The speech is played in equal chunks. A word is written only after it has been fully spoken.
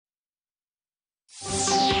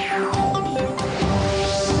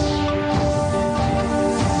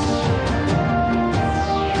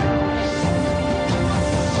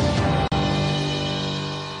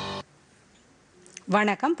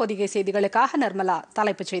வணக்கம். பொதிகை செய்திகளுக்காக நிர்மலா.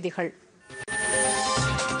 தலைப்புச் செய்திகள்.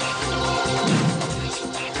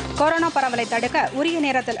 கொரோனா பரவலை தடுக்க உரிய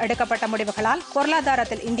நேரத்தில் எடுக்கப்பட்ட முடிவுகளால்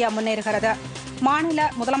பொருளாதாரத்தில் இந்தியா முன்னேறுகிறது. மாநில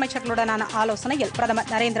முதலமைச்சர்களுடனான ஆலோசனையில் பிரதமர்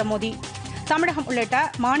நரேந்திர மோடி. தமிழகம்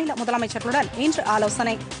உள்ளிட்ட மாநில முதலமைச்சர்களுடன் இன்று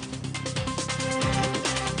ஆலோசனை.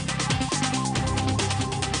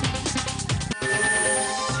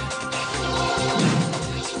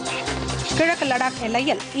 கிழக்கு லடாக்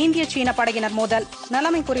எல்லையில் இந்திய சீன படையினர் மோதல்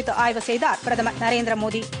நிலைமை குறித்து ஆய்வு செய்தார் பிரதமர் நரேந்திர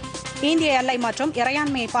மோடி. இந்திய எல்லை மற்றும்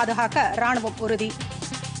இறையாண்மையை பாதுகாக்க ராணுவம் உறுதி.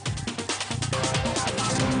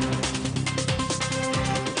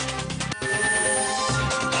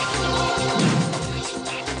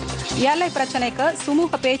 எல்லை பிரச்சினைக்கு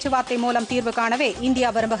சுமூக பேச்சுவார்த்தை மூலம் தீர்வு காணவே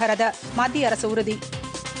இந்தியா விரும்புகிறது. மத்திய அரசு உறுதி.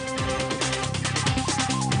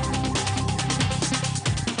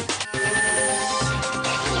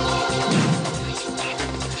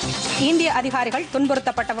 இந்திய அதிகாரிகள்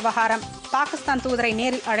துன்புறுத்தப்பட்ட விவகாரம். பாகிஸ்தான் தூதரை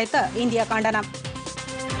நேரில் அழைத்து இந்தியா கண்டனம்.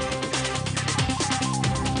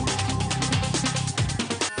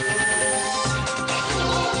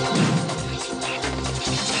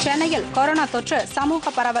 சென்னையில் கொரோனா தொற்று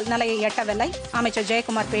சமூக பரவல் நிலையை எட்டவில்லை. அமைச்சர்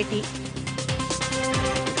ஜெயக்குமார் பேட்டி.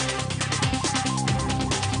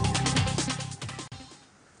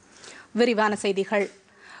 விரிவான செய்திகள்.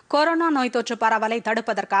 கொரோனா நோய் தொற்று பரவலை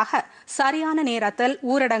தடுப்பதற்காக சரியான நேரத்தில்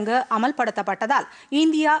ஊரடங்கு அமல்படுத்தப்பட்டதால்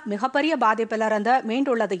இந்தியா மிகப்பெரிய பாதிப்பிலிருந்து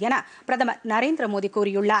மீண்டுள்ளது என பிரதமர் நரேந்திர மோடி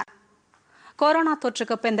கூறியுள்ளார். கொரோனா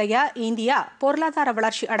தொற்றுக்கு பிந்தைய இந்தியா பொருளாதார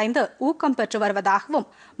வளர்ச்சி அடைந்து ஊக்கம் பெற்று வருவதாகவும்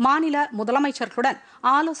மாநில முதலமைச்சர்களுடன்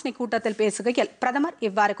ஆலோசனைக் கூட்டத்தில் பேசுகையில் பிரதமர்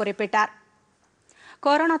இவ்வாறு குறிப்பிட்டார்.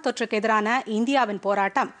 கொரோனா தொற்றுக்கு எதிரான இந்தியாவின்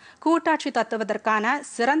போராட்டம் கூட்டாட்சி தத்துவதற்கான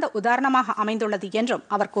சிறந்த உதாரணமாக அமைந்துள்ளது என்றும்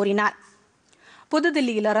அவர் கூறினார்.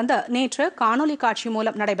 புதுதில்லியிலிருந்து நேற்று காணொலி காட்சி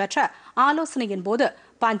மூலம் நடைபெற்ற ஆலோசனையின் போது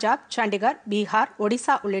பஞ்சாப், சண்டிகர், பீகார்,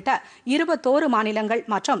 ஒடிசா உள்ளிட்ட 21 மாநிலங்கள்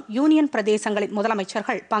மற்றும் யூனியன் பிரதேசங்களின்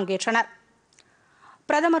முதலமைச்சர்கள் பங்கேற்றனர்.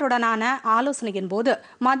 பிரதமருடனான ஆலோசனையின் போது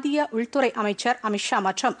மத்திய உள்துறை அமைச்சர் அமித்ஷா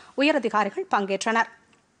மற்றும் உயரதிகாரிகள் பங்கேற்றனர்.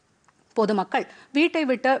 பொதுமக்கள் வீட்டை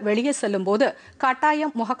விட்டு வெளியே செல்லும் போது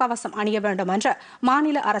கட்டாயம் முகக்கவசம் அணிய வேண்டும் என்று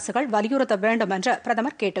மாநில அரசுகள் வலியுறுத்த வேண்டும் என்று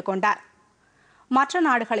பிரதமர் கேட்டுக் கொண்டார். மற்ற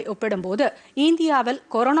நாடுகளை ஒப்பிடும்போது இந்தியாவில்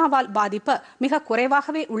கொரோனாவால் பாதிப்பு மிக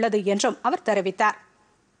குறைவாகவே உள்ளது என்றும் அவர் தெரிவித்தார்.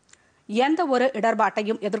 எந்த ஒரு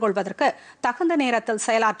இடர்பாட்டையும் எதிர்கொள்வதற்கு தகுந்த நேரத்தில்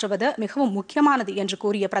செயலாற்றுவது மிகவும் முக்கியமானது என்று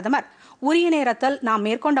கூறிய பிரதமர், உரிய நேரத்தில் நாம்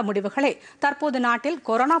மேற்கொண்ட முடிவுகளே தற்போது நாட்டில்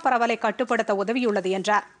கொரோனா பரவலை கட்டுப்படுத்த உதவியுள்ளது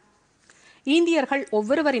என்றார். இந்தியர்கள்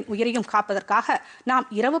ஒவ்வொருவரின் உயிரையும் காப்பதற்காக நாம்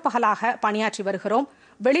இரவு பகலாக பணியாற்றி வருகிறோம்.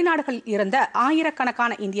 வெளிநாடுகளில் இருந்த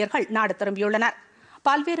ஆயிரக்கணக்கான இந்தியர்கள் நாடு திரும்பியுள்ளனர்.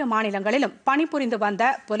 பல்வேறு மாநிலங்களிலும் பணிபுரிந்து வந்த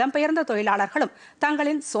புலம்பெயர்ந்த தொழிலாளர்களும்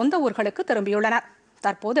தங்களின் சொந்த ஊர்களுக்கு திரும்பியுள்ளனர்.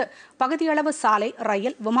 தற்போது பகுதியளவு சாலை,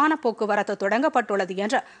 ரயில், விமான போக்குவரத்து தொடங்கப்பட்டுள்ளது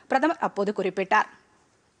என்று பிரதமர் அப்போது குறிப்பிட்டார்.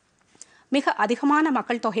 மிக அதிகமான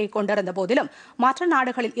மக்கள் தொகையை கொண்டிருந்த போதிலும் மற்ற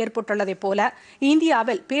நாடுகளில் ஏற்பட்டுள்ளதைப் போல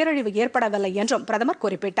இந்தியாவில் பேரழிவு ஏற்படவில்லை என்றும் பிரதமர்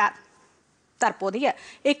குறிப்பிட்டார். தற்போதைய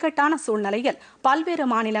இக்கட்டான சூழ்நிலையில் பல்வேறு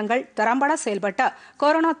மாநிலங்கள் திறம்பட செயல்பட்டு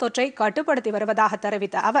கொரோனா தொற்றை கட்டுப்படுத்தி வருவதாக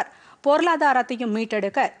தெரிவித்த அவர், பொருளாதாரத்தையும்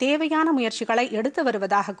மீட்டெடுக்க தேவையான முயற்சிகளை எடுத்து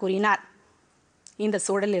வருவதாக கூறினார். இந்த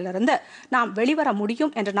சூழலிலிருந்து நாம் வெளிவர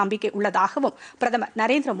முடியும் என்ற நம்பிக்கை உள்ளதாகவும் பிரதமர்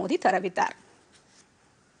நரேந்திர மோடி தெரிவித்தார்.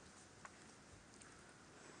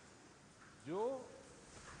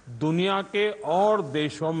 दुनिया के और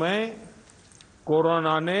देशों में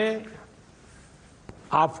कोरोना ने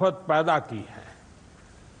आफत पैदा की है.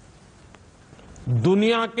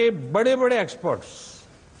 दुनिया के बड़े बड़े एक्सपर्ट्स,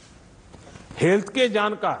 हेल्थ के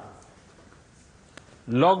जानकार,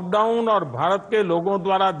 लॉकडाउन और भारत के लोगों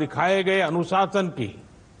द्वारा दिखाए गए अनुशासन की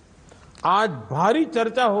आज भारी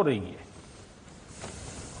चर्चा हो रही है.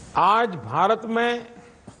 आज भारत में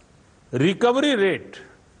रिकवरी रेट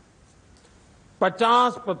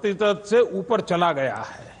 50% से ऊपर चला गया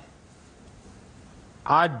है.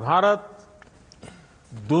 आज भारत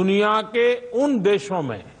दुनिया के उन देशों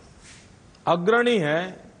में अग्रणी है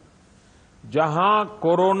जहां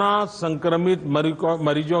कोरोना संक्रमित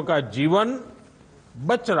मरीजों का जीवन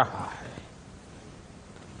बच रहा है.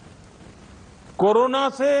 कोरोना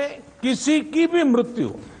से किसी की भी मृत्यु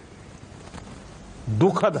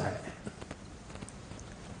दुखद है.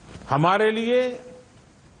 हमारे लिए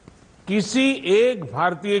किसी एक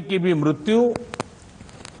भारतीय की भी मृत्यु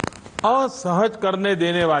असहज करने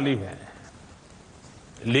देने वाली है.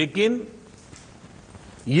 लेकिन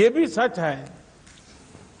ये भी सच है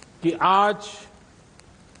कि आज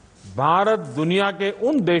भारत दुनिया के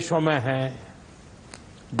उन देशों में है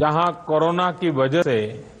जहां कोरोना की वजह से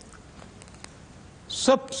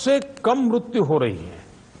सबसे कम मृत्यु हो रही है.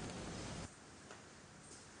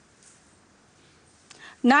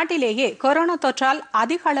 நாட்டிலேயே கொரோனா தொற்றால்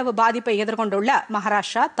அதிக அளவு பாதிப்பை எதிர்கொண்டுள்ள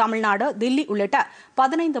மகாராஷ்டிரா, தமிழ்நாடு, தில்லி உள்ளிட்ட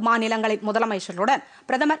 15 மாநிலங்களின் முதலமைச்சர்களுடன்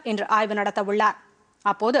பிரதமர் இன்று ஆய்வு நடத்த உள்ளார்.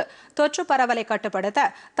 அப்போது தொற்று பரவலை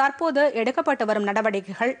கட்டுப்படுத்த தற்போது எடுக்கப்பட்டு வரும்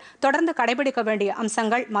நடவடிக்கைகள், தொடர்ந்து கடைபிடிக்க வேண்டிய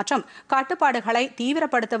அம்சங்கள் மற்றும் கட்டுப்பாடுகளை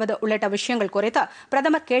தீவிரப்படுத்துவது உள்ளிட்ட விஷயங்கள் குறித்து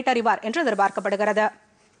பிரதமர் கேட்டறிவார் என்று எதிர்பார்க்கப்படுகிறது.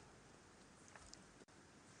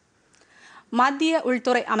 மத்திய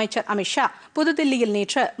உள்துறை அமைச்சர் அமித்ஷா புதுதில்லியில்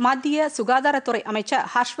நேற்று மத்திய சுகாதாரத்துறை அமைச்சர்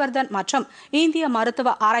ஹர்ஷ்வர்தன் மற்றும் இந்திய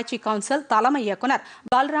மருத்துவ ஆராய்ச்சி கவுன்சில் தலைமை இயக்குநர்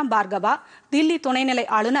பல்ராம் பார்கவா, தில்லி துணைநிலை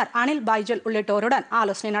ஆளுநர் அனில் பைஜல் உள்ளிட்டோருடன்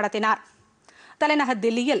ஆலோசனை நடத்தினார். தலைநகர்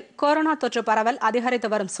தில்லியில் கொரோனா தொற்று பரவல் அதிகரித்து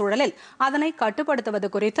வரும் சூழலில் அதனை கட்டுப்படுத்துவது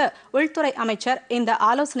குறித்து உள்துறை அமைச்சர் இந்த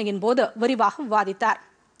ஆலோசனையின் போது விரிவாக விவாதித்தார்.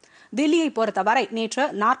 தில்லியை பொறுத்தவரை நேற்று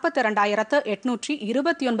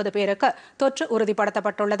 42,829 பேருக்கு தொற்று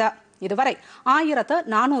உறுதிப்படுத்தப்பட்டுள்ளது. இதுவரை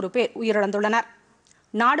 1,400 பேர் உயிரிழந்துள்ளனர்.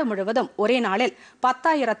 நாடு முழுவதும் ஒரே நாளில்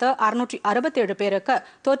 10,667 பேருக்கு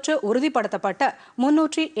தொற்று உறுதிப்படுத்தப்பட்டு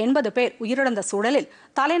 380 பேர் உயிரிழந்த சூழலில்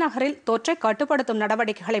தலைநகரில் தொற்றை கட்டுப்படுத்தும்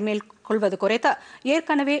நடவடிக்கைகளை மேற்கொள்வது குறித்து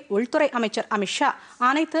ஏற்கனவே உள்துறை அமைச்சர் அமித்ஷா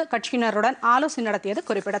அனைத்து கட்சியினருடன் ஆலோசனை நடத்தியது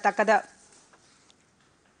குறிப்பிடத்தக்கது.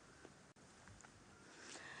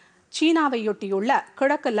 சீனாவையொட்டியுள்ள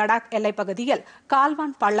கிழக்கு லடாக் எல்லைப் பகுதியில்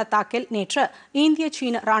கால்வான் பள்ளத்தாக்கில் நேற்று இந்திய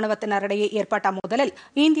சீன ராணுவத்தினரிடையே ஏற்பட்ட மோதலில்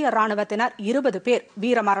இந்திய ராணுவத்தினர் 20 பேர்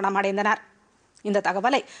வீரமரணம் அடைந்தனர். இந்த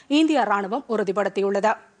தகவலை இந்திய ராணுவம்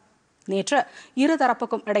உறுதிப்படுத்தியுள்ளது. நேற்று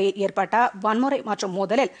இருதரப்புக்கும் இடையே ஏற்பட்ட வன்முறை மற்றும்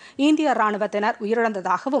மோதலில் இந்திய ராணுவத்தினர்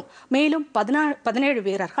உயிரிழந்ததாகவும் மேலும் 17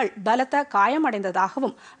 வீரர்கள் பலத்த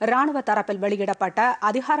காயமடைந்ததாகவும் ராணுவ தரப்பில் வெளியிடப்பட்ட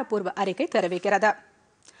அதிகாரப்பூர்வ அறிக்கை தெரிவிக்கிறது.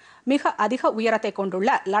 மிக அதிக உயரத்தை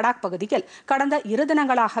கொண்டுள்ள லடாக் பகுதியில் கடந்த 2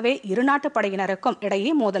 தினங்களாகவே இருநாட்டு படையினருக்கும்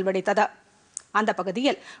இடையே மோதல் வெடித்தது. அந்த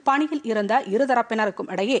பகுதியில் பணியில் இருந்த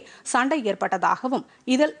இருதரப்பினருக்கும் இடையே சண்டை ஏற்பட்டதாகவும்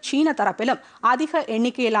இதில் சீன தரப்பிலும் அதிக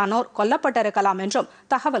எண்ணிக்கையிலானோர் கொல்லப்பட்டிருக்கலாம் என்றும்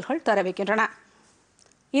தகவல்கள் தெரிவிக்கின்றன.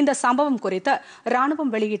 இந்த சம்பவம் குறித்து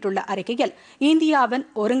ராணுவம் வெளியிட்டுள்ள அறிக்கையில் இந்தியாவின்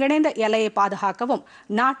ஒருங்கிணைந்த எல்லையை பாதுகாக்கவும்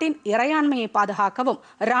நாட்டின் இறையாண்மையை பாதுகாக்கவும்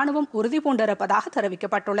ராணுவம் உறுதிபூண்டிருப்பதாக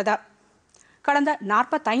தெரிவிக்கப்பட்டுள்ளது. கடந்த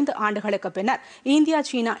 45 ஆண்டுகளுக்கு பின்னர் இந்தியா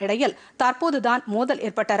சீனா இடையில் தற்போதுதான் மோதல்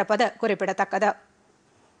ஏற்பட்டிருப்பது குறிப்பிடத்தக்கது.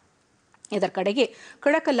 இதற்கிடையே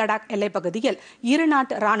கிழக்கு லடாக் எல்லைப் பகுதியில் இரு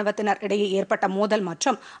நாட்டு ராணுவத்தினர் இடையே ஏற்பட்ட மோதல்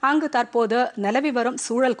மற்றும் அங்கு தற்போது நிலவி வரும்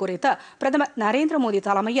சூழல் குறித்து பிரதமர் நரேந்திர மோடி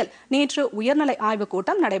தலைமையில் நேற்று உயர்நிலை ஆய்வுக்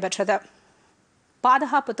கூட்டம் நடைபெற்றது.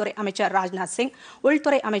 பாதுகாப்புத்துறை அமைச்சர் ராஜ்நாத் சிங்,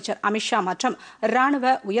 உள்துறை அமைச்சர் அமித்ஷா மற்றும்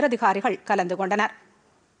ராணுவ உயரதிகாரிகள் கலந்து கொண்டனர்.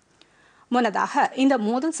 முன்னதாக இந்த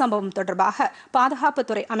மோதல் சம்பவம் தொடர்பாக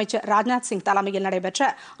பாதுகாப்புத்துறை அமைச்சர் ராஜ்நாத் சிங் தலைமையில்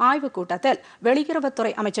நடைபெற்ற ஆய்வுக் கூட்டத்தில்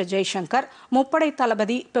வெளியுறவுத்துறை அமைச்சர் ஜெய்சங்கர், முப்படை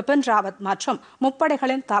தளபதி பிபின் ராவத் மற்றும்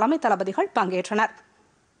முப்படைகளின் தலைமை தளபதிகள் பங்கேற்றனர்.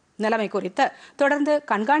 நிலைமை குறித்து தொடர்ந்து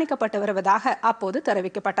கண்காணிக்கப்பட்டு வருவதாக அப்போது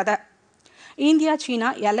தெரிவிக்கப்பட்டது. இந்தியா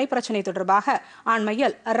சீனா எல்லை பிரச்சினை தொடர்பாக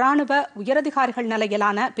அண்மையில் ராணுவ உயரதிகாரிகள்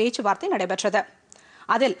நிலையிலான பேச்சுவார்த்தை நடைபெற்றது.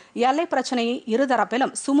 அதில் எல்லை பிரச்சினையை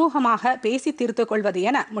இருதரப்பிலும் சுமூகமாக பேசி தீர்த்துக் கொள்வது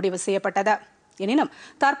என முடிவு செய்யப்பட்டது. எனினும்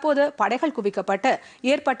தற்போது படைகள் குவிக்கப்பட்டு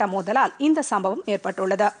ஏற்பட்ட மோதலால் இந்த சம்பவம்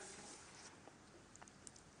ஏற்பட்டுள்ளது.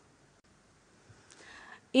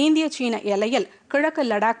 இந்திய சீன எல்லையில் கிழக்கு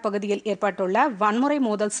லடாக் பகுதியில் ஏற்பட்டுள்ள வன்முறை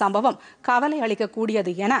மோதல் சம்பவம் கவலை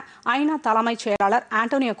அளிக்கக்கூடியது என ஐநா தலைமைச் செயலாளர்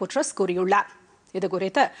ஆண்டோனியோ குட்ரஸ் கூறியுள்ளார்.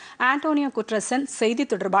 இதுகுறித்து ஆண்டோனியோ குட்ரஸின் செய்தி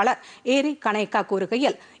தொடர்பாளர் ஏரி கனேக்கா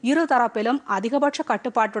கூறுகையில் இருதரப்பிலும் அதிகபட்ச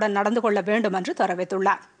கட்டுப்பாட்டுடன் நடந்து கொள்ள வேண்டும் என்று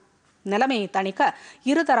தெரிவித்துள்ளார். நிலைமையை தணிக்க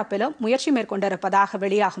இருதரப்பிலும் முயற்சி மேற்கொண்டிருப்பதாக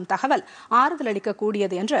வெளியாகும் தகவல் ஆறுதல்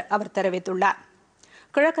அளிக்கக்கூடியது என்று அவர் தெரிவித்துள்ளார்.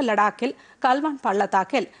 கிழக்கு லடாக்கில் கல்வான்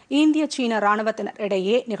பள்ளத்தாக்கில் இந்திய சீன ராணுவத்தினர்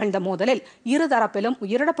இடையே நிகழ்ந்த மோதலில் இருதரப்பிலும்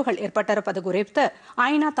உயிரிழப்புகள் ஏற்பட்டிருப்பது குறித்து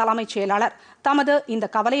ஐநா தலைமைச் செயலாளர் தமது இந்த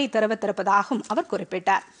கவலையை தெரிவித்திருப்பதாகவும் அவர்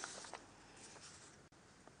குறிப்பிட்டார்.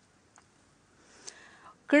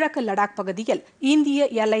 கிழக்கு லடாக் பகுதியில் இந்திய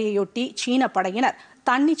எல்லையையொட்டி சீன படையினர்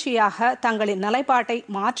தன்னிச்சையாக தங்களின் நிலைப்பாட்டை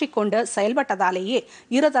மாற்றிக்கொண்டு செயல்பட்டதாலேயே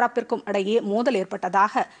இருதரப்பிற்கும் இடையே மோதல்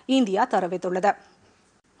ஏற்பட்டதாக இந்தியா தெரிவித்துள்ளது.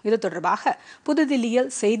 இது தொடர்பாக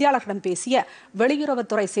புதுதில்லியில் செய்தியாளர்களிடம் பேசிய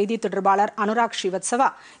வெளியுறவுத்துறை செய்தி தொடர்பாளர் அனுராக் ஸ்ரீவத்சவா,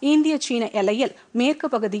 இந்திய சீன எல்லையில் மேற்கு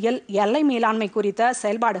பகுதியில் எல்லை மேலாண்மை குறித்த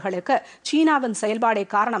செயல்பாடுகளுக்கு சீனாவின் செயல்பாடே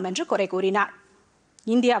காரணம் என்று குறை கூறினார்.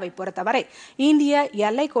 இந்தியாவை பொறுத்தவரை இந்திய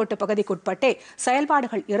எல்லை கோட்டு பகுதிக்குட்பட்டே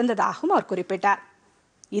செயல்பாடுகள் இருந்ததாகவும் அவர் குறிப்பிட்டார்.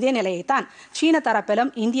 இதே நிலையைத்தான் சீன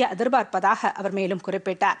தரப்பிலும் இந்தியா எதிர்பார்ப்பதாக அவர் மேலும்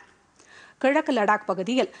குறிப்பிட்டார். கிழக்கு லடாக்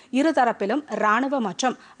பகுதியில் இருதரப்பிலும் ராணுவ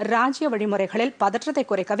மற்றும் ராஜ்ய வழிமுறைகளில் பதற்றத்தை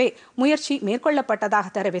குறைக்கவே முயற்சி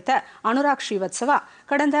மேற்கொள்ளப்பட்டதாக தெரிவித்த அனுராக் ஸ்ரீவத்சவா,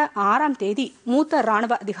 கடந்த 6ஆம் தேதி மூத்த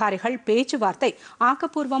ராணுவ அதிகாரிகள் பேச்சுவார்த்தை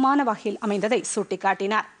ஆக்கப்பூர்வமான வகையில் அமைந்ததை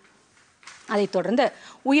சுட்டிக்காட்டினார். அதைத் தொடர்ந்து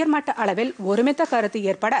உயர்மட்ட அளவில் ஒருமித்த கருத்து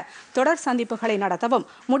ஏற்பட தொடர் சந்திப்புகளை நடத்தவும்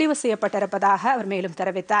முடிவு செய்யப்பட்டிருப்பதாக அவர் மேலும்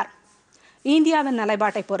தெரிவித்தார். இந்தியாவின்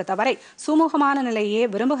நிலைப்பாட்டை பொறுத்தவரை சுமூகமான நிலையே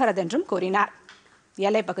விரும்புகிறது என்றும் கூறினார்.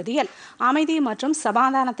 எல்லைப் பகுதியில் அமைதி மற்றும்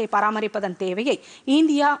சமாதானத்தை பராமரிப்பதன் தேவையை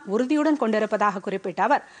இந்தியா உறுதியுடன் கொண்டிருப்பதாக குறிப்பிட்ட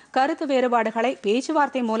அவர் கருத்து வேறுபாடுகளை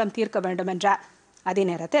பேச்சுவார்த்தை மூலம் தீர்க்க வேண்டும் என்றார். அதே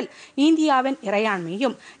நேரத்தில் இந்தியாவின்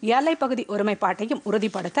இறையாண்மையும் எல்லைப் பகுதி ஒருமைப்பாட்டையும்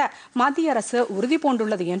உறுதிப்படுத்த மத்திய அரசு உறுதி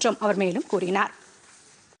பூண்டுள்ளது என்றும் அவர் மேலும் கூறினார்.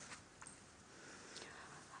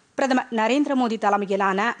 பிரதமர் நரேந்திர மோடி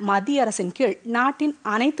தலைமையிலான மத்திய அரசின் கீழ் நாட்டின்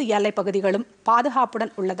அனைத்து எல்லைப் பகுதிகளும்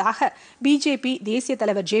பாதுகாப்புடன் உள்ளதாக பிஜேபி தேசிய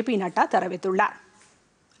தலைவர் ஜே.பி. நட்டா தெரிவித்துள்ளார்.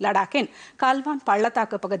 லடாக்கின் கல்வான்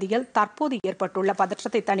பள்ளத்தாக்கு பகுதியில் தற்போது ஏற்பட்டுள்ள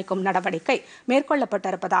பதற்றத்தை தணிக்கும் நடவடிக்கை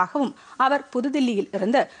மேற்கொள்ளப்பட்டிருப்பதாகவும் அவர் புதுதில்லியில்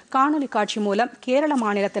இருந்து காணொலி காட்சி மூலம் கேரள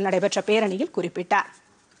மாநிலத்தில் நடைபெற்ற பேரணியில் குறிப்பிட்டார்.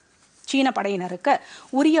 சீன படையினருக்கு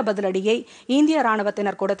உரிய பதிலடியை இந்திய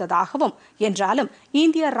ராணுவத்தினர் கொடுத்ததாகவும் என்றாலும்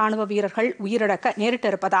இந்திய ராணுவ வீரர்கள் உயிரிழக்க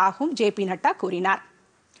நேரிட்டிருப்பதாகவும் ஜே.பி. நட்டா கூறினார்.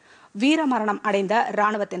 வீரமரணம் அடைந்த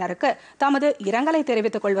ராணுவத்தினருக்கு தமது இரங்கலை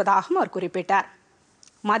தெரிவித்துக் கொள்வதாகவும் அவர் குறிப்பிட்டார்.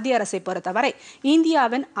 மத்திய அரசை பொறுத்தவரை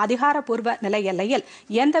இந்தியாவின் அதிகாரப்பூர்வ நில எல்லையில்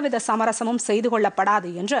எந்தவித சமரசமும் செய்து கொள்ளப்படாது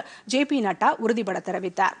என்று ஜே.பி. நட்டா உறுதிபட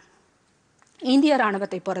தெரிவித்தார். இந்திய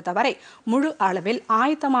ராணுவத்தை பொறுத்தவரை முழு அளவில்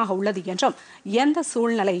ஆயத்தமாக உள்ளது என்றும் எந்த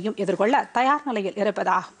சூழ்நிலையையும் எதிர்கொள்ள தயார் நிலையில்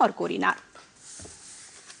இருப்பதாகவும் அவர் கூறினார்.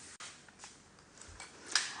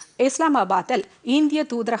 இஸ்லாமாபாத்தில் இந்திய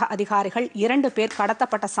தூதரக அதிகாரிகள் 2 பேர்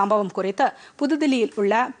கடத்தப்பட்ட சம்பவம் குறித்து புதுதில்லியில்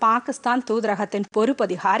உள்ள பாகிஸ்தான் தூதரகத்தின் பொறுப்பு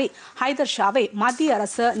அதிகாரி ஹைதர் ஷாவை மத்திய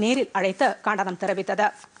அரசு நேரில் அழைத்து கண்டனம் தெரிவித்தது.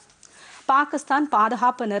 பாகிஸ்தான்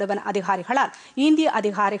பாதுகாப்பு நிறுவன அதிகாரிகளால் இந்திய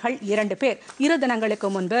அதிகாரிகள் 2 பேர் 2 தினங்களுக்கு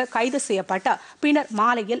முன்பு கைது செய்யப்பட்டு பின்னர்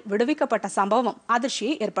மாலையில் விடுவிக்கப்பட்ட சம்பவம்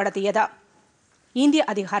அதிர்ச்சியை ஏற்படுத்தியது. இந்திய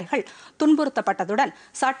அதிகாரிகள் துன்புறுத்தப்பட்டதுடன்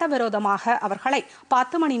சட்டவிரோதமாக அவர்களை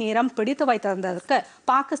 10 மணி நேரம் பிடித்து வைத்திருந்ததற்கு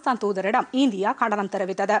பாகிஸ்தான் தூதரிடம் இந்தியா கண்டனம்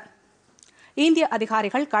தெரிவித்தது. இந்திய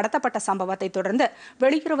அதிகாரிகள் கடத்தப்பட்ட சம்பவத்தை தொடர்ந்து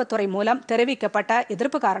வெளியுறவுத்துறை மூலம் தெரிவிக்கப்பட்ட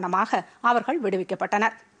எதிர்ப்பு காரணமாக அவர்கள்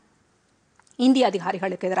விடுவிக்கப்பட்டனர். இந்திய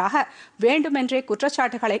அதிகாரிகளுக்கு எதிராக வேண்டுமென்றே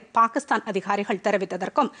குற்றச்சாட்டுகளை பாகிஸ்தான் அதிகாரிகள்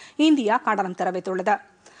தெரிவித்ததற்கும் இந்தியா கண்டனம் தெரிவித்துள்ளது.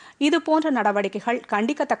 இதுபோன்ற நடவடிக்கைகள்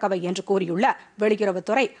கண்டிக்கத்தக்கவை என்று கூறியுள்ள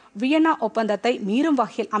வெளியுறவுத்துறை வியன்னா ஒப்பந்தத்தை மீறும்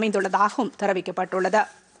வகையில் அமைந்துள்ளதாகவும் தெரிவிக்கப்பட்டுள்ளது.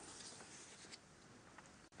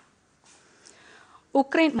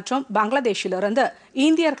 உக்ரைன் மற்றும் பங்களாதேஷிலிருந்து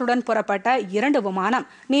இந்தியர்களுடன் புறப்பட்ட 2 விமானம்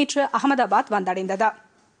நேற்று அகமதாபாத் வந்தடைந்தது.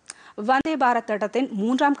 வந்தே பாரத் திட்டத்தின்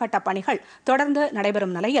 3ஆம் கட்ட பணிகள் தொடர்ந்து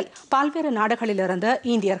நடைபெறும் நிலையில் பல்வேறு நாடுகளிலிருந்து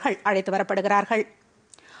இந்தியர்கள் அழைத்து வரப்படுகிறார்கள்.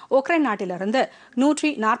 உக்ரைன் நாட்டிலிருந்து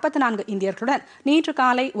 144 இந்தியர்களுடன் நேற்று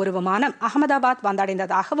காலை ஒரு விமானம் அகமதாபாத்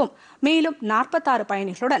வந்தடைந்ததாகவும் மேலும் 46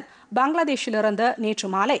 பயணிகளுடன் பங்களாதேஷிலிருந்து நேற்று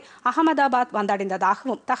மாலை அகமதாபாத்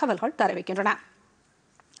வந்தடைந்ததாகவும் தகவல்கள் தெரிவிக்கின்றன.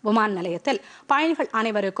 விமான நிலையத்தில் பயணிகள்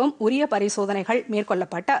அனைவருக்கும் உரிய பரிசோதனைகள்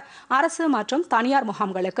மேற்கொள்ளப்பட்டு அரசு மற்றும் தனியார்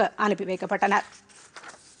முகாம்களுக்கு அனுப்பி வைக்கப்பட்டனர்.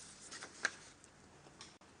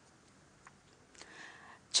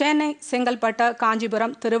 சென்னை, செங்கல்பட்டு,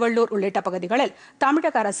 காஞ்சிபுரம், திருவள்ளூர் உள்ளிட்ட பகுதிகளில்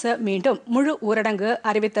தமிழக அரசு மீண்டும் முழு ஊரடங்கு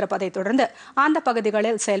அறிவித்திருப்பதை தொடர்ந்து அந்த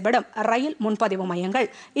பகுதிகளில் செயல்படும் ரயில் முன்பதிவு மையங்கள்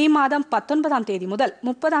இம்மாதம் 19ஆம் தேதி முதல்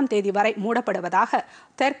 30ஆம் தேதி வரை மூடப்படுவதாக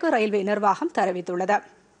தெற்கு ரயில்வே நிர்வாகம் தெரிவித்துள்ளது.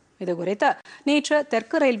 இதுகுறித்து நேற்று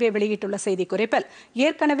தெற்கு ரயில்வே வெளியிட்டுள்ள செய்திக்குறிப்பில்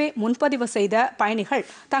ஏற்கனவே முன்பதிவு செய்த பயணிகள்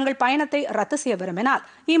தங்கள் பயணத்தை ரத்து செய்ய விரும்பினால்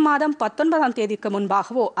இம்மாதம் 19ஆம் தேதிக்கு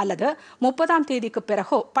முன்பாகவோ அல்லது 30ஆம் தேதிக்கு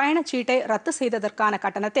பிறகோ பயணச்சீட்டை ரத்து செய்ததற்கான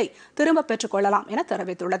கட்டணத்தை திரும்ப பெற்றுக் கொள்ளலாம் என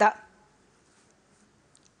தெரிவித்துள்ளது.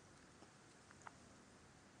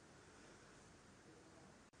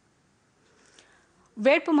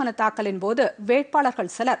 வேட்புமனு தாக்கலின் போது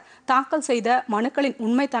வேட்பாளர்கள் சிலர் தாக்கல் செய்த மனுக்களின்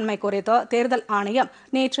உண்மைத்தன்மை குறித்து தேர்தல் ஆணையம்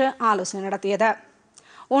நேற்று ஆலோசனை நடத்தியது.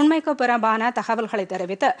 உண்மைக்கு புறம்பான தகவல்களை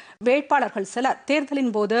தெரிவித்து வேட்பாளர்கள் சிலர்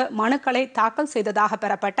தேர்தலின் போது மனுக்களை தாக்கல் செய்ததாக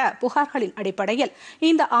பெறப்பட்ட புகார்களின் அடிப்படையில்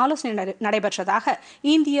இந்த ஆலோசனை நடைபெற்றதாக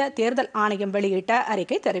இந்திய தேர்தல் ஆணையம் வெளியிட்ட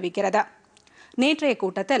அறிக்கை தெரிவிக்கிறது. நேற்றைய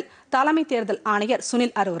கூட்டத்தில் தலைமை தேர்தல் ஆணையர்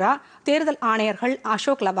சுனில் அரோரா, தேர்தல் ஆணையர்கள்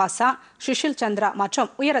அசோக் லவாசா, சுஷில் சந்திரா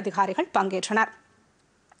மற்றும் உயரதிகாரிகள் பங்கேற்றனர்.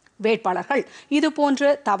 வேட்பாளர்கள் இதுபோன்று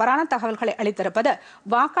தவறான தகவல்களை அளித்திருப்பது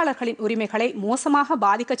வாக்காளர்களின் உரிமைகளை மோசமாக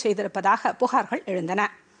பாதிக்க செய்திருப்பதாக புகார்கள் எழுந்தன.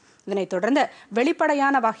 இதனைத் தொடர்ந்து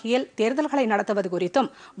வெளிப்படையான வகையில் தேர்தல்களை நடத்துவது குறித்தும்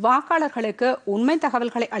வாக்காளர்களுக்கு உண்மை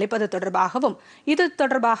தகவல்களை அளிப்பது தொடர்பாகவும் இது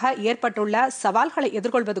தொடர்பாக ஏற்பட்டுள்ள சவால்களை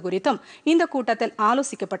எதிர்கொள்வது குறித்தும் இந்த கூட்டத்தில்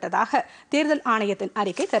ஆலோசிக்கப்பட்டதாக தேர்தல் ஆணையத்தின்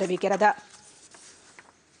அறிக்கை தெரிவிக்கிறது.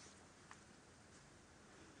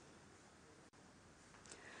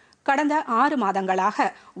 கடந்த 6 மாதங்களாக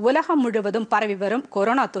உலகம் முழுவதும் பரவி வரும்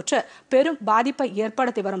கொரோனா தொற்று பெரும் பாதிப்பை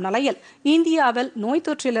ஏற்படுத்தி வரும் நிலையில் இந்தியாவில் நோய்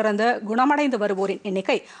தொற்றிலிருந்து குணமடைந்து வருவோரின்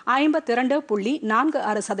எண்ணிக்கை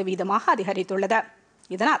 52.46% அதிகரித்துள்ளது.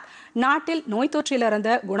 இதனால் நாட்டில் நோய்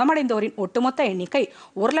தொற்றிலிருந்து குணமடைந்தோரின் ஒட்டுமொத்த எண்ணிக்கை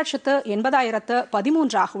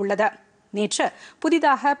 1,80,13 உள்ளது. நேற்று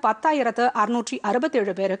புதிதாக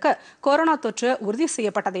 10,667 பேருக்கு கொரோனா தொற்று உறுதி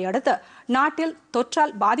செய்யப்பட்டதை அடுத்து நாட்டில்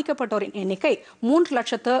தொற்றால் பாதிக்கப்பட்டோரின் எண்ணிக்கை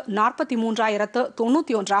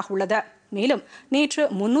 3,43,091 உள்ளது. மேலும் நேற்று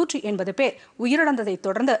 380 பேர் உயிரிழந்ததை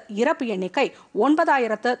தொடர்ந்து இறப்பு எண்ணிக்கை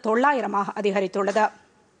 9,900 அதிகரித்துள்ளது.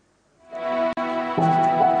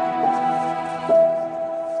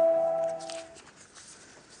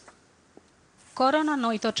 கொரோனா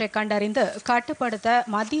நோய் தொற்றை கண்டறிந்து கட்டுப்படுத்த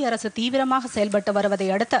மத்திய அரசு தீவிரமாக செயல்பட்டு வருவதை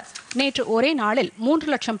அடுத்து நேற்று ஒரே நாளில்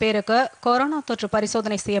 3 லட்சம் பேருக்கு கொரோனா தொற்று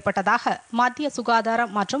பரிசோதனை செய்யப்பட்டதாக மத்திய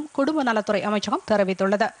சுகாதாரம் மற்றும் குடும்ப நலத்துறை அமைச்சகம்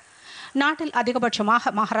தெரிவித்துள்ளது. நாட்டில்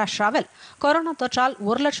அதிகபட்சமாக மகாராஷ்டிராவில் கொரோனா தொற்றால்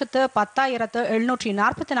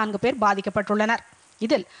 1,10,744 பேர் பாதிக்கப்பட்டுள்ளனர்.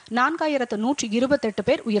 இதில் 4,128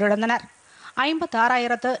 பேர் உயிரிழந்தனர்.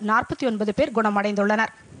 56,049 பேர்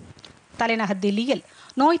குணமடைந்துள்ளனர். தலைநகர் தில்லியில்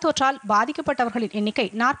நோய் தொற்றால் பாதிக்கப்பட்டவர்களின் எண்ணிக்கை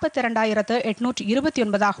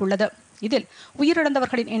 42,829 உள்ளது. இதில்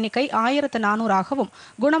உயிரிழந்தவர்களின் எண்ணிக்கை 1,400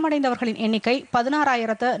 குணமடைந்தவர்களின் எண்ணிக்கை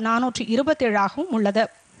 16,427 உள்ளது.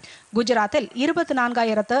 குஜராத்தில்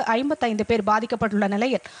 24,055 பேர் பாதிக்கப்பட்டுள்ள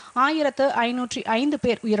நிலையில் 1,505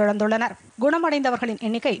 பேர் உயிரிழந்துள்ளனர். குணமடைந்தவர்களின்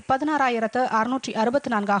எண்ணிக்கை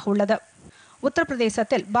 16,664 உள்ளது.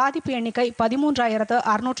 உத்தரப்பிரதேசத்தில் பாதிப்பு எண்ணிக்கை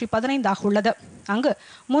 13,615 உள்ளது. அங்கு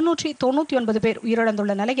 399 பேர்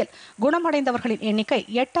உயிரிழந்துள்ள நிலையில் குணமடைந்தவர்களின் எண்ணிக்கை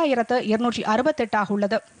 8,268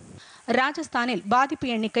 உள்ளது. ராஜஸ்தானில் பாதிப்பு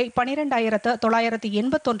எண்ணிக்கை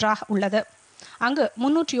 12,981 உள்ளது. அங்கு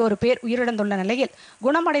 301 பேர் உயிரிழந்துள்ள நிலையில்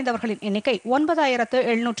குணமடைந்தவர்களின் எண்ணிக்கை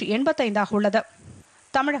 9,785 உள்ளது.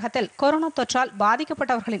 தமிழகத்தில் கொரோனா தொற்றால்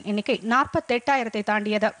பாதிக்கப்பட்டவர்களின் எண்ணிக்கை 48,000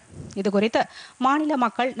 தாண்டியது. இதுகுறித்து மாநில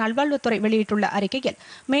மக்கள் நல்வாழ்வுத்துறை வெளியிட்டுள்ள அறிக்கையில்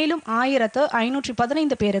மேலும்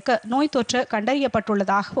 1,515 பேருக்கு நோய் தொற்று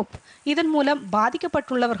கண்டறியப்பட்டுள்ளதாகவும் இதன் மூலம்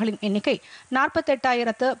பாதிக்கப்பட்டுள்ளவர்களின் எண்ணிக்கை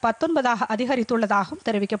 48,019 அதிகரித்துள்ளதாகவும்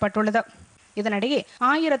தெரிவிக்கப்பட்டுள்ளது. இதனிடையே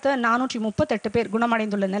 1,438 பேர்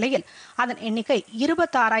குணமடைந்துள்ள நிலையில் அதன் எண்ணிக்கை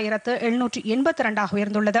 26,782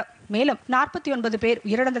 உயர்ந்துள்ளது. மேலும் 49 பேர்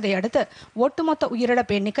உயிரிழந்ததை அடுத்து ஒட்டுமொத்த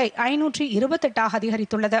உயிரிழப்பு எண்ணிக்கை 528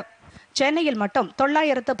 அதிகரித்துள்ளது. சென்னையில் மட்டும்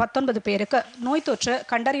 919 பேருக்கு நோய் தொற்று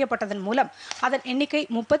கண்டறியப்பட்டதன் மூலம் அதன் எண்ணிக்கை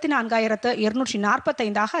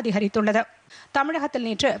 34,245 அதிகரித்துள்ளது. தமிழகத்தில்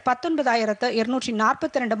நேற்று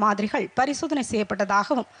 19,242 மாதிரிகள் பரிசோதனை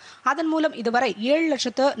செய்யப்பட்டதாகவும் அதன் மூலம் இதுவரை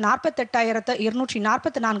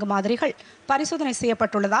 7,48,244 மாதிரிகள் பரிசோதனை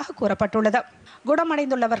செய்யப்பட்டுள்ளதாக கூறப்பட்டுள்ளது.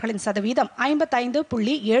 குணமடைந்துள்ளவர்களின் சதவீதம்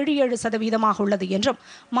 55.77% உள்ளது என்றும்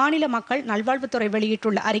மாநில மக்கள் நல்வாழ்வுத்துறை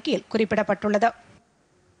வெளியிட்டுள்ள அறிக்கையில் குறிப்பிடப்பட்டுள்ளது.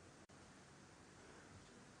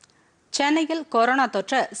 சென்னையில் கொரோனா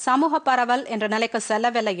தொற்று சமூக பரவல் என்ற நிலைக்கு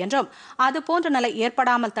செல்லவில்லை என்றும் அதுபோன்ற நிலை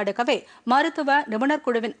ஏற்படாமல் தடுக்கவே மருத்துவ நிபுணர்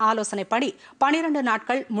குழுவின் ஆலோசனைப்படி 12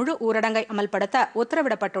 நாட்கள் முழு ஊரடங்கை அமல்படுத்த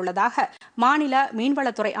உத்தரவிடப்பட்டுள்ளதாக மாநில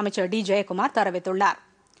மீன்வளத்துறை அமைச்சர் டி. ஜெயக்குமார் தெரிவித்துள்ளார்.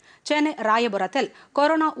 சென்னை ராயபுரத்தில்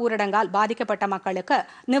கொரோனா ஊரடங்கால் பாதிக்கப்பட்ட மக்களுக்கு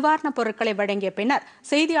நிவாரணப் பொருட்களை வழங்கிய பின்னர்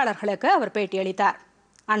செய்தியாளர்களுக்கு அவர் பேட்டியளித்தார்.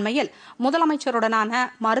 அண்மையில் முதலமைச்சருடனான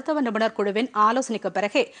மருத்துவ நிபுணர் குழுவின் ஆலோசனைக்கு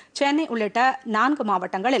பிறகே சென்னை உள்ளிட்ட 4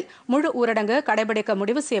 மாவட்டங்களில் முழு ஊரடங்கு கடைபிடிக்க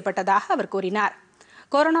முடிவு செய்யப்பட்டதாக அவர் கூறினார்.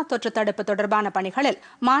 கொரோனா தொற்று தடுப்பு தொடர்பான பணிகளில்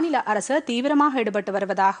மாநில அரசு தீவிரமாக ஈடுபட்டு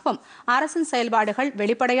வருவதாகவும் அரசின் செயல்பாடுகள்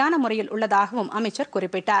வெளிப்படையான முறையில் உள்ளதாகவும் அமைச்சர்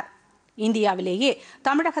குறிப்பிட்டார். இந்தியாவிலேயே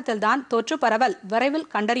தமிழகத்தில்தான் தொற்று பரவல் விரைவில்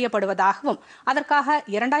கண்டறியப்படுவதாகவும் அதற்காக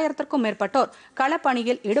 2,000க்கும் மேற்பட்டோர்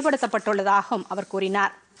களப்பணியில் ஈடுபடுத்தப்பட்டுள்ளதாகவும் அவர்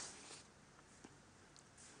கூறினார்.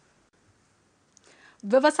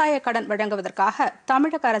 விவசாய கடன் வழங்குவதற்காக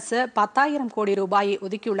தமிழக அரசு 10,000 கோடி ரூபாயை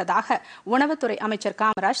ஒதுக்கியுள்ளதாக உணவுத்துறை அமைச்சர்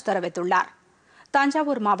காமராஜ் தெரிவித்துள்ளார்.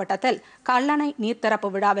 தஞ்சாவூர் மாவட்டத்தில் கல்லணை நீர்த்திறப்பு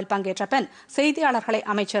விழாவில் பங்கேற்ற பின் செய்தியாளர்களை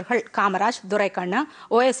அமைச்சர்கள் காமராஜ், துரைக்கண்ணு,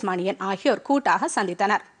 OS மணியன் ஆகியோர் கூட்டாக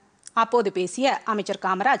சந்தித்தனர். அப்போது பேசிய அமைச்சர்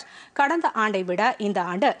காமராஜ், கடந்த ஆண்டை விட இந்த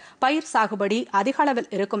ஆண்டு பயிர் சாகுபடி அதிக அளவில்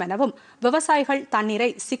இருக்கும் எனவும் விவசாயிகள் தண்ணீரை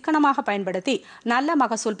சிக்கனமாக பயன்படுத்தி நல்ல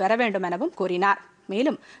மகசூல் பெற வேண்டும் எனவும் கூறினார்.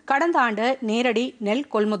 மேலும் கடந்த ஆண்டு நேரடி நெல்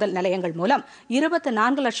கொள்முதல் நிலையங்கள் மூலம்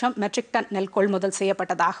 24 லட்சம் மெட்ரிக் டன் நெல் கொள்முதல்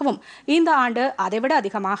செய்யப்பட்டதாகவும் இந்த ஆண்டு அதைவிட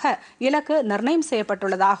அதிகமாக இலக்கு நிர்ணயம்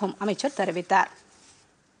செய்யப்பட்டுள்ளதாகவும் அமைச்சர் தெரிவித்தார்.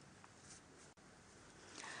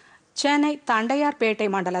 சென்னை தண்டையார்பேட்டை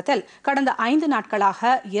மண்டலத்தில் கடந்த 5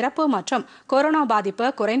 நாட்களாக இறப்பு மற்றும் கொரோனா பாதிப்பு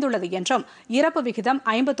குறைந்துள்ளது என்றும் இறப்பு விகிதம்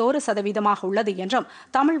 51% உள்ளது என்றும்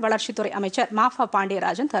தமிழ் வளர்ச்சித்துறை அமைச்சர் மா.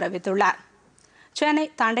 பாண்டியராஜன் தெரிவித்துள்ளார். சென்னை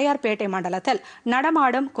தண்டையார்பேட்டை மண்டலத்தில்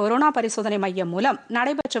நடமாடும் கொரோனா பரிசோதனை மையம் மூலம்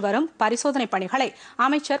நடைபெற்று வரும் பரிசோதனை பணிகளை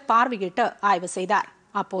அமைச்சர் பார்வையிட்டு ஆய்வு செய்தார்.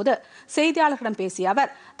 அப்போது செய்தியாளர்களிடம் பேசிய அவர்,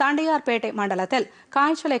 தண்டையார்பேட்டை மண்டலத்தில்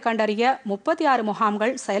காய்ச்சலை கண்டறிய 36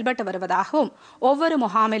 முகாம்கள் செயல்பட்டு வருவதாகவும், ஒவ்வொரு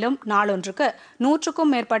முகாமிலும் நாளொன்றுக்கு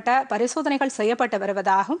 100க்கும் மேற்பட்ட பரிசோதனைகள் செய்யப்பட்டு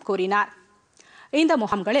வருவதாகவும் கூறினார். இந்த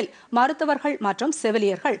முகாம்களில் மருத்துவர்கள் மற்றும்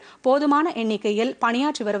செவிலியர்கள் போதுமான எண்ணிக்கையில்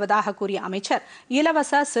பணியாற்றி வருவதாக கூறிய அமைச்சர்,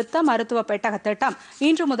 இலவச சித்த மருத்துவ பெட்டக திட்டம்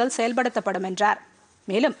இன்று முதல் செயல்படுத்தப்படும் என்றார்.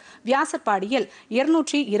 மேலும் வியாசர்பாடியில்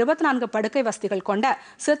 224 படுக்கை வசதிகள் கொண்ட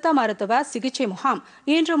சித்த மருத்துவ சிகிச்சை முகாம்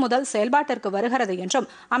இன்று முதல் செயல்பாட்டிற்கு வருகிறது என்றும்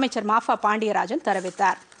அமைச்சர் மாஃபா பாண்டியராஜன்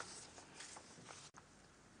தெரிவித்தார்.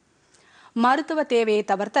 மருத்துவ தேவையை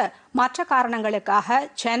தவிர்த்து மற்ற காரணங்களுக்காக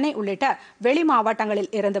சென்னை உள்ளிட்ட வெளி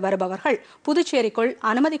மாவட்டங்களில் இருந்து வருபவர்கள் புதுச்சேரிக்குள்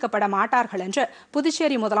அனுமதிக்கப்பட மாட்டார்கள் என்று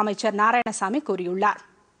புதுச்சேரி முதலமைச்சர் நாராயணசாமி கூறியுள்ளார்.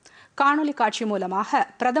 காணொலி காட்சி மூலமாக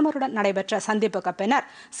பிரதமருடன் நடைபெற்ற சந்திப்புக்கு பின்னர்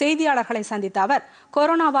செய்தியாளர்களை சந்தித்த அவர்,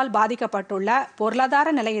 கொரோனாவால் பாதிக்கப்பட்டுள்ள பொருளாதார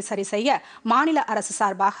நிலையை சரி செய்ய மாநில அரசு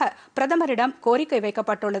சார்பாக பிரதமரிடம் கோரிக்கை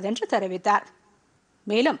வைக்கப்பட்டுள்ளது என்று தெரிவித்தார்.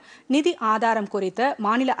 மேலும் நிதி ஆதாரம் குறித்து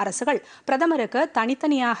மாநில அரசுகள் பிரதமருக்கு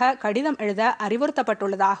தனித்தனியாக கடிதம் எழுத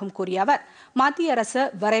அறிவுறுத்தப்பட்டுள்ளதாகவும் கூறிய அவர், மத்திய அரசு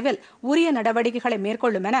விரைவில் உரிய நடவடிக்கைகளை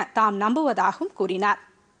மேற்கொள்ளும் என தாம் நம்புவதாகவும் கூறினார்.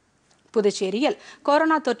 புதுச்சேரியில்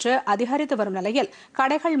கொரோனா தொற்று அதிகரித்து வரும் நிலையில்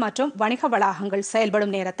கடைகள் மற்றும் வணிக வளாகங்கள்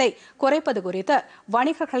செயல்படும் நேரத்தை குறைப்பது குறித்து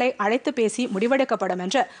வணிகர்களை அழைத்து பேசி முடிவெடுக்கப்படும்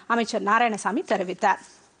என்று அமைச்சர் நாராயணசாமி தெரிவித்தார்.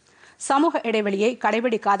 சமூக இடைவெளியை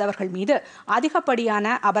கடைபிடிக்காதவர்கள் மீது அதிகப்படியான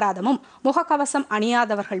அபராதமும், முகக்கவசம்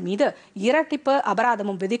அணியாதவர்கள் மீது இரட்டிப்பு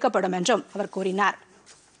அபராதமும் விதிக்கப்படும் என்றும் அவர் கூறினார்.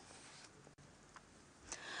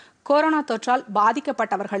 கொரோனா தொற்றால்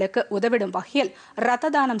பாதிக்கப்பட்டவர்களுக்கு உதவிடும் வகையில்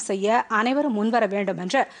ரத்த தானம் செய்ய அனைவரும் முன்வர வேண்டும்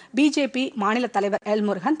என்று பிஜேபி மாநில தலைவர் எல்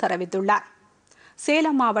முருகன் தெரிவித்துள்ளார்.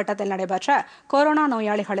 சேலம் மாவட்டத்தில் நடைபெற்ற கொரோனா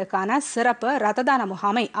நோயாளிகளுக்கான சிறப்பு ரத்த தான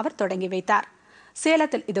முகாமை அவர் தொடங்கி வைத்தார்.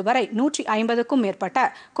 சேலத்தில் இதுவரை 150க்கும் மேற்பட்ட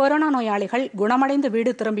கொரோனா நோயாளிகள் குணமடைந்து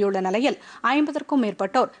வீடு திரும்பியுள்ள நிலையில் 50க்கும்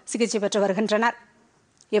மேற்பட்டோர் சிகிச்சை பெற்று வருகின்றனர்.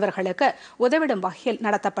 இவர்களுக்கு உதவிடும் வகையில்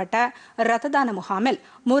நடத்தப்பட்ட ரத்த தான முகாமில்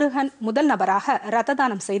முருகன் முதல் நபராக ரத்த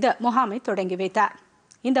தானம் செய்து முகாமை தொடங்கி வைத்தார்.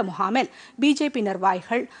 இந்த முகாமில் பிஜேபி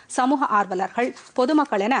நிர்வாகிகள், சமூக ஆர்வலர்கள்,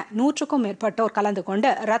 பொதுமக்கள் என 100க்கும் மேற்பட்டோர் கலந்து கொண்டு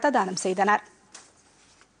ரத்த தானம் செய்தனர்.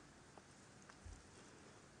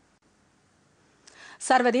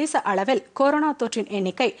 சர்வதேச அளவில் கொரோனா தொற்றின்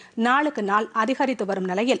எண்ணிக்கை நாளுக்கு நாள் அதிகரித்து வரும்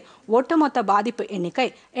நிலையில் ஒட்டுமொத்த பாதிப்பு எண்ணிக்கை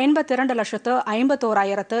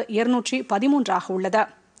 82,51,213 உள்ளது.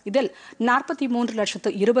 இதில்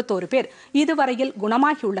 43,21,000 பேர் இதுவரையில்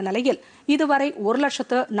குணமாகியுள்ள நிலையில் இதுவரை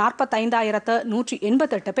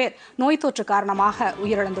 1,45,188 பேர் நோய் தொற்று காரணமாக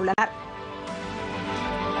உயிரிழந்துள்ளனர்.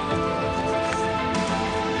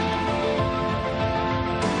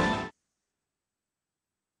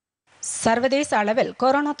 சர்வதேச அளவில்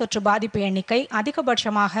கொரோனா தொற்று பாதிப்பு எண்ணிக்கை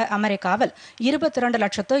அதிகபட்சமாக அமெரிக்காவில்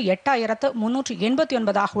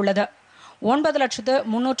 22,08,389 உள்ளது.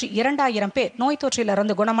 9,302,000 பேர் நோய்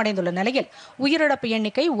தொற்றிலிருந்து குணமடைந்துள்ள நிலையில் உயிரிழப்பு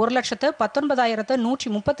எண்ணிக்கை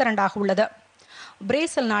 1,19,132 உள்ளது.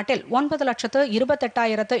 பிரேசில் நாட்டில்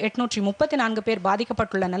 9,28,834 பேர்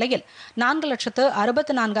பாதிக்கப்பட்டுள்ள நிலையில்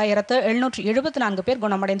 4,64,774 பேர்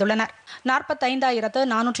குணமடைந்துள்ளனர்.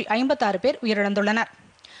 45,456 பேர் உயிரிழந்துள்ளனர்.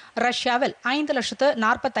 ரஷ்யாவில்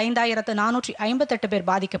 5,45,458 பேர்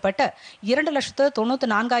பாதிக்கப்பட்டு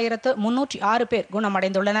 2,94,306 பேர்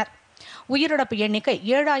குணமடைந்துள்ளனர். உயிரிழப்பு எண்ணிக்கை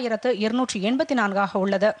 7,284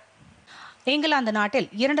 உள்ளது. இங்கிலாந்து நாட்டில்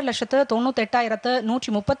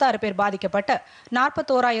 2,98,136 பேர் பாதிக்கப்பட்டு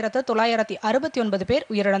 41,969 பேர்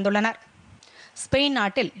உயிரிழந்துள்ளனர். ஸ்பெயின்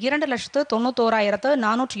நாட்டில்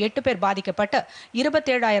 2,91,408 பேர் பாதிக்கப்பட்டு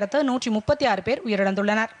 27,136 பேர்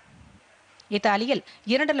உயிரிழந்துள்ளனர். இத்தாலியில்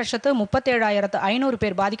 2,37,500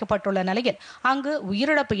 பேர் பாதிக்கப்பட்டுள்ள நிலையில் அங்கு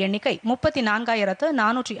உயிரிழப்பு எண்ணிக்கை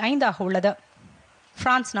 34,405 உள்ளது.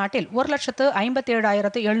 பிரான்ஸ் நாட்டில்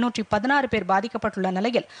 1,57,716 பேர் பாதிக்கப்பட்டுள்ள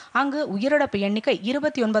நிலையில் அங்கு உயிரிழப்பு எண்ணிக்கை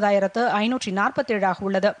 29,547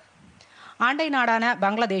 உள்ளது. அண்டை நாடான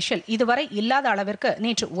பங்களாதேஷில் இதுவரை இல்லாத அளவிற்கு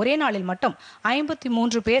நேற்று ஒரே நாளில் மட்டும்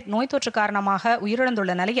 53 பேர் நோய் தொற்று காரணமாக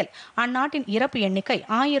உயிரிழந்துள்ள நிலையில் அந்நாட்டின் இறப்பு எண்ணிக்கை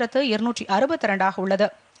 1,262 உள்ளது.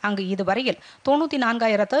 அங்கு இதுவரையில்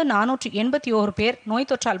 94,481 பேர் நோய்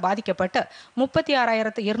தொற்றால் பாதிக்கப்பட்டு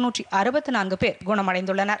 36,264 பேர்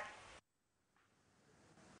குணமடைந்துள்ளனர்.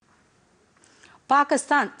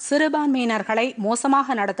 பாகிஸ்தான் சிறுபான்மையினர்களை மோசமாக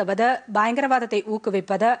நடத்துவது, பயங்கரவாதத்தை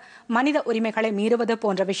ஊக்குவிப்பது, மனித உரிமைகளை மீறுவது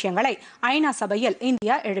போன்ற விஷயங்களை ஐநா சபையில்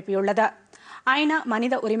இந்தியா எழுப்பியுள்ளது. ஐநா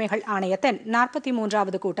மனித உரிமைகள் ஆணையத்தின்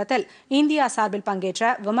 43வது கூட்டத்தில் இந்தியா சார்பில் பங்கேற்ற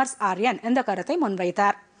விமர்ஸ் ஆரியன் இந்த கருத்தை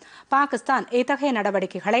முன்வைத்தார். பாகிஸ்தான் இத்தகைய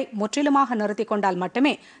நடவடிக்கைகளை முற்றிலுமாக நிறுத்திக் கொண்டால்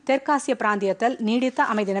மட்டுமே தெற்காசிய பிராந்தியத்தில் நீடித்த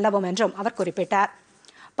அமைதி நிலவும் என்றும் அவர் குறிப்பிட்டார்.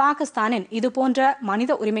 பாகிஸ்தானின் இதுபோன்ற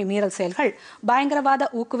மனித உரிமை மீறல் செயல்கள் பயங்கரவாத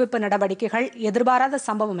ஊக்குவிப்பு நடவடிக்கைகள் எதிர்பாராத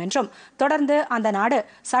சம்பவம் என்றும் தொடர்ந்து அந்த நாடு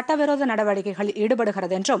சட்டவிரோத நடவடிக்கைகளில்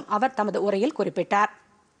ஈடுபடுகிறது என்றும் அவர் தமது உரையில் குறிப்பிட்டார்.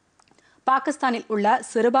 பாகிஸ்தானில் உள்ள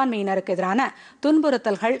சிறுபான்மையினருக்கு எதிரான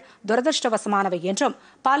துன்புறுத்தல்கள் துரதிருஷ்டவசமானவை என்றும்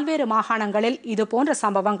பல்வேறு மாகாணங்களில் இதுபோன்ற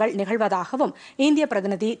சம்பவங்கள் நிகழ்வதாகவும் இந்திய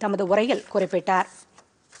பிரதிநிதி தமது உரையில் குறிப்பிட்டார்.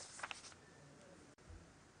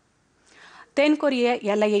 தென்கொரிய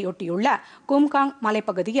எல்லையையொட்டியுள்ள கும்காங்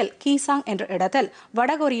மலைப்பகுதியில் கீசாங் என்ற இடத்தில்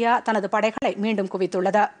வடகொரியா தனது படைகளை மீண்டும்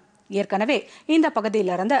குவித்துள்ளது. ஏற்கனவே இந்த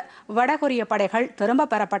பகுதியிலிருந்து வடகொரிய படைகள்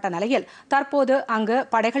திரும்பப் பெறப்பட்ட நிலையில் தற்போது அங்கு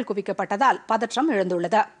படைகள் குவிக்கப்பட்டதால் பதற்றம்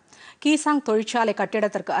எழுந்துள்ளது. கீசாங் தொழிற்சாலை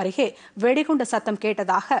கட்டிடத்திற்கு அருகே வெடிகுண்டு சத்தம்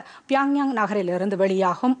கேட்டதாக பியாங்யாங் நகரிலிருந்து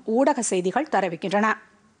வெளியாகும் ஊடக செய்திகள் தெரிவிக்கின்றன.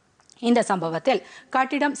 இந்த சம்பவத்தில்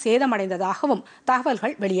கட்டிடம் சேதமடைந்ததாகவும்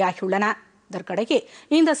தகவல்கள் வெளியாகியுள்ளன. இதற்கிடையே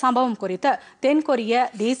இந்த சம்பவம் குறித்து தென்கொரிய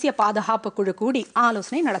தேசிய பாதுகாப்பு குழு கூடி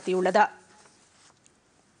ஆலோசனை நடத்தியுள்ளது.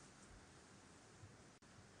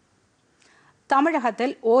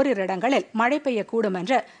 தமிழகத்தில் ஓரிரு இடங்களில் மழை பெய்யக்கூடும்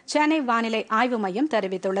என்று சென்னை வானிலை ஆய்வு மையம்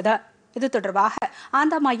தெரிவித்துள்ளது. இது தொடர்பாக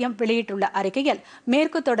அந்த மையம் வெளியிட்டுள்ள அறிக்கையில்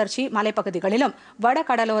மேற்கு தொடர்ச்சி மலைப்பகுதிகளிலும்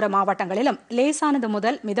வடகடலோர மாவட்டங்களிலும் லேசானது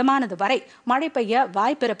முதல் மிதமானது வரை மழை பெய்ய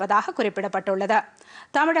வாய்ப்பிருப்பதாக குறிப்பிடப்பட்டுள்ளது.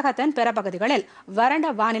 தமிழகத்தின் பிற பகுதிகளில் வறண்ட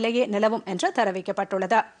வானிலையே நிலவும் என்று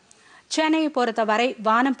தெரிவிக்கப்பட்டுள்ளது. சென்னையை பொறுத்தவரை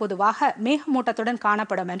வானம் பொதுவாக மேகமூட்டத்துடன்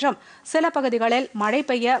காணப்படும் என்றும் சில பகுதிகளில் மழை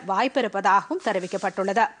பெய்ய வாய்ப்பிருப்பதாகவும்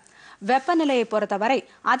தெரிவிக்கப்பட்டுள்ளது. வெப்பநிலையை பொறுத்தவரை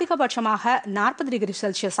அதிகபட்சமாக 40 டிகிரி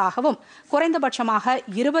செல்சியஸாகவும் குறைந்தபட்சமாக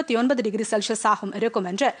 29 டிகிரி செல்சியஸாகவும் இருக்கும்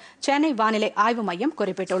என்று சென்னை வானிலை ஆய்வு மையம்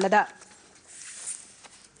குறிப்பிட்டுள்ளது.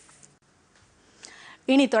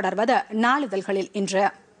 இனி தொடர்வது நாளிதழ்களில் இன்று.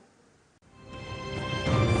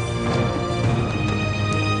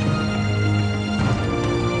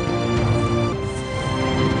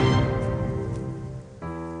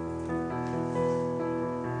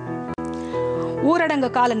 ஊரடங்கு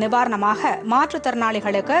கால நிவாரணமாக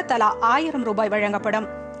மாற்றுத்திறனாளிகளுக்கு தலா 1000 ரூபாய் வழங்கப்படும்.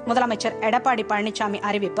 முதலமைச்சர் எடப்பாடி பழனிசாமி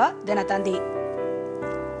அறிவிப்பு தினத்தந்தி.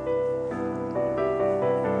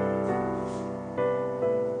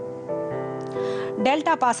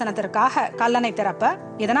 டெல்டா பாசனத்திற்காக கல்லணை திறப்பு.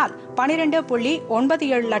 இதனால்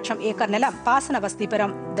 12.97 லட்சம் ஏக்கர் நிலம் பாசன வசதி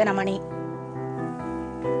பெறும். தினமணி.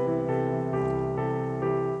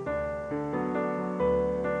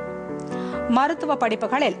 மருத்துவ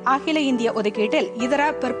படிப்புகளில் அகில இந்திய ஒதுக்கீட்டில் இதர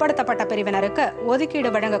பிற்படுத்தப்பட்ட பிரிவினருக்கு ஒதுக்கீடு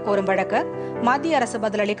வழங்க கோரும் வழக்கு மத்திய அரசு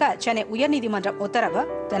பதிலளிக்க சென்னை உயர்நீதிமன்றம் உத்தரவு.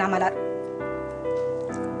 தினமலர்.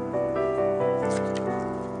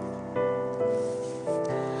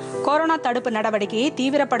 கொரோனா தடுப்பு நடவடிக்கையை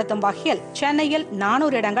தீவிரப்படுத்தும் வகையில் சென்னையில்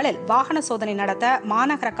 400 இடங்களில் வாகன சோதனை நடத்த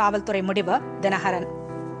மாநகர காவல்துறை முடிவு. தினகரன்.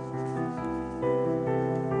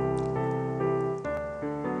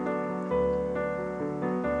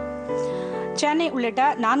 சென்னை உள்ளிட்ட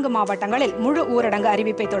 4 மாவட்டங்களில் முழு ஊரடங்கு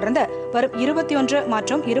அறிவிப்பை தொடர்ந்து வரும் 21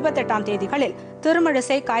 மற்றும் 28ஆம் தேதிகளில்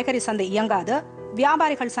திருமழிசை காய்கறி சந்தை இயங்காது.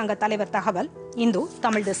 வியாபாரிகள் சங்க தலைவர் தகவல். இந்து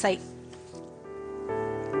தமிழ் திசை.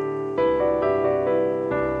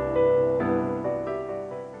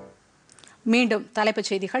 மீண்டும் தலைப்புச்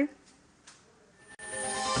செய்திகள்.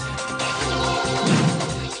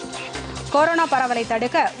 கொரோனா பரவலை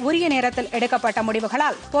தடுக்க உரிய நேரத்தில் எடுக்கப்பட்ட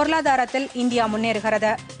முடிவுகளால் பொருளாதாரத்தில் இந்தியா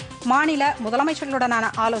முன்னேறுகிறது. மாநில முதலமைச்சர்களுடனான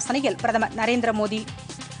ஆலோசனையில் பிரதமர் நரேந்திர மோடி.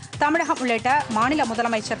 தமிழகம் உள்ளிட்ட மாநில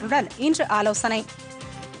முதலமைச்சர்களுடன் இன்று ஆலோசனை.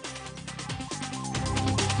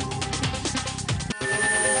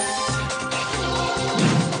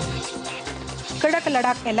 கிழக்கு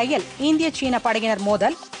லடாக் எல்லையில் இந்திய சீன படையினர்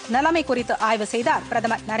மோதல். நிலைமை குறித்து ஆய்வு செய்தார்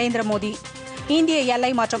பிரதமர் நரேந்திர மோடி. இந்திய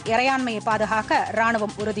எல்லை மற்றும் இறையாண்மையை பாதுகாக்க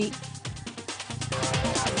ராணுவம் உறுதி.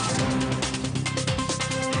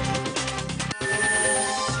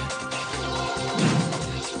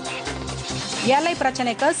 எல்லை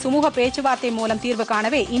பிரச்சினைக்கு சுமூக பேச்சுவார்த்தை மூலம் தீர்வு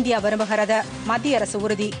காணவே இந்தியா விரும்புகிறது. மத்திய அரசு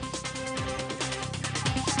உறுதி.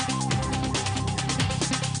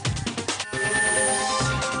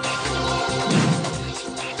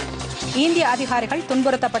 இந்திய அதிகாரிகள்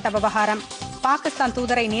துன்புறுத்தப்பட்ட விவகாரம். பாகிஸ்தான்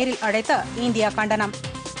தூதரை நேரில் அழைத்து இந்தியா கண்டனம்.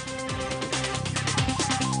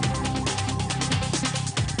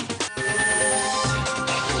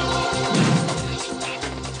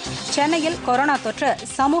 சென்னையில் கொரோனா தொற்று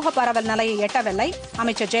சமூக பரவல் நிலையை எட்டவில்லை.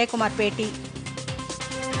 அமைச்சர் ஜெயக்குமார் பேட்டி.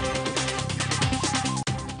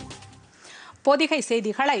 பொதிகை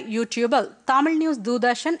செய்திகளை யூடியூபில் தமிழ் நியூஸ்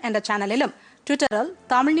தூர்தர்ஷன் என்ற சேனலிலும், ட்விட்டரில்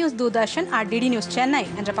Tamil news Doordarshan @DD News Chennai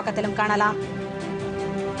என்ற பக்கத்திலும் காணலாம்.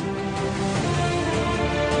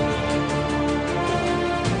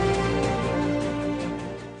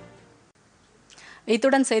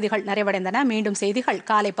 இத்துடன் செய்திகள் நிறைவடைந்தன. மீண்டும் செய்திகள்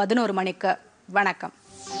காலை 11 மணிக்கு. வணக்கம்.